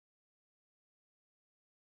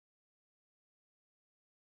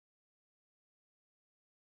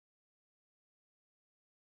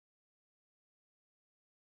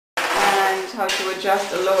how to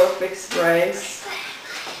adjust a lower fixed brace.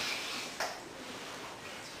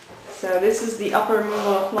 So this is the upper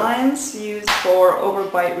removal appliance used for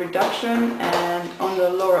overbite reduction, and on the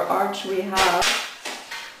lower arch we have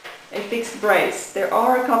a fixed brace. There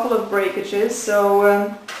are a couple of breakages,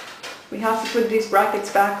 so we have to put these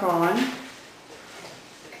brackets back on.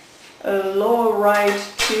 Lower right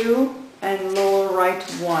 2 and lower right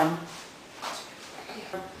 1.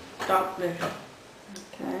 Dark blue.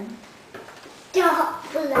 Okay.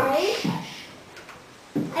 Dark blue?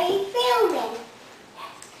 Are you filming?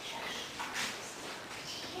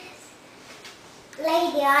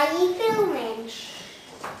 Lady, are you filming?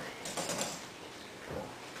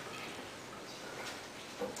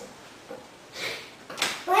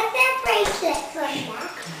 Where's that bracelet from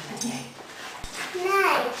that?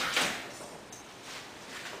 No.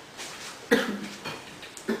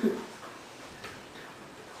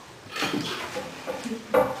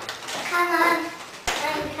 Come on,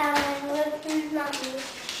 I'm coming with Mummy.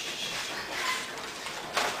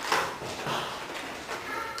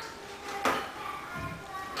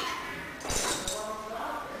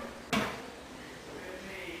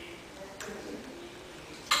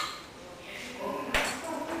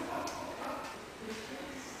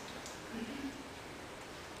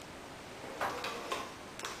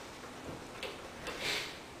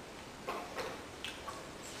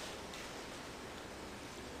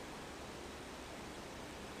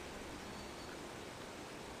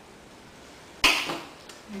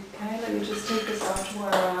 Okay, let me just take this arch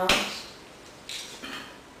wire out.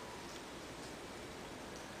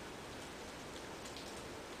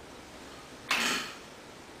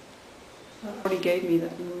 Already gave me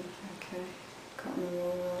that move. Okay, cotton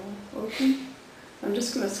roll open. I'm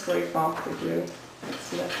just going to scrape off the glue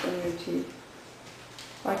that's left on your teeth.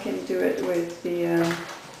 I can do it with the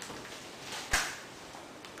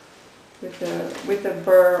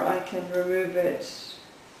burr. I can remove it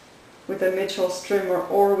with a Mitchell's trimmer,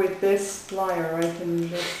 or with this plier I can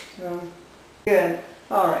just... Good.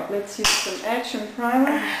 Alright, let's use some action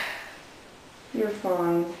primer. You're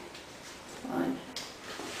fine. Fine.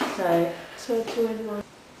 Okay. So 2 in 1.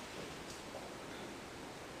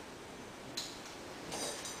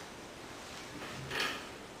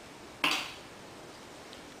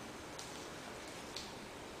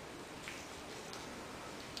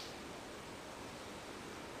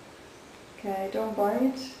 Okay, don't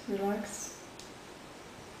bite. Relax.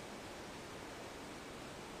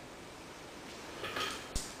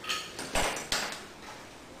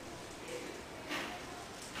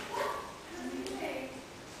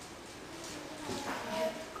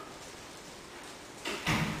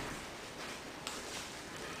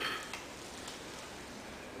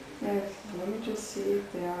 Okay, let me just see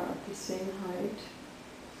if they are at the same height.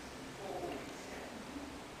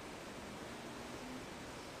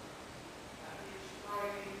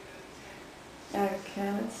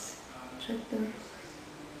 Okay, let's check them.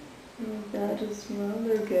 That as well,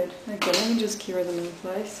 they're good. Okay, let me just cure them in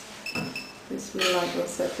place. This light will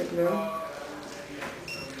set the glue.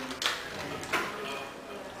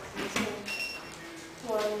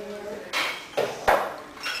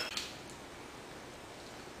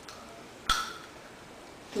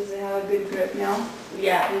 Does it have a good grip now?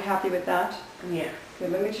 Yeah. Are you happy with that? Yeah. Okay,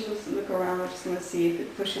 let me just look around. I'm just going to see if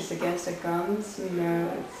it pushes against the gums. No,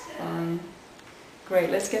 it's fine. Great,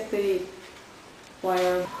 let's get the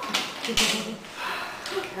wire.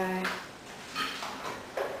 Okay.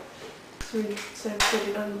 So we put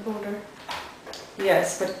it on the border.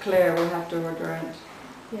 Yes, but Claire will have to order it.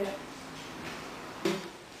 Yeah.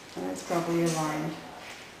 And it's probably aligned.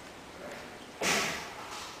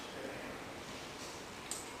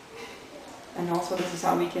 And also this is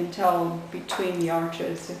how we can tell between the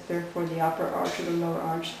arches, if they're for the upper arch or the lower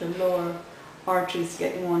arch. The lower arches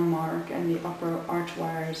get 1 mark and the upper arch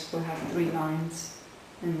wires will have 3 lines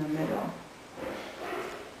in the middle.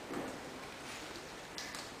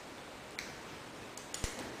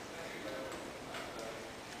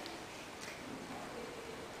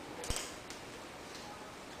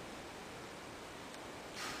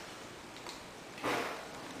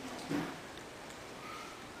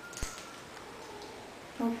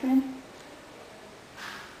 Okay.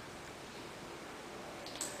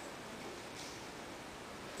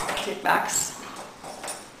 Kickbacks.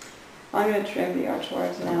 I'm going to trim the arch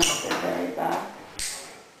wires now at the very back.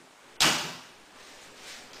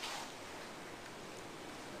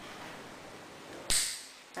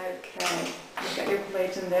 Okay, you've got your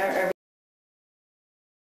plate in there.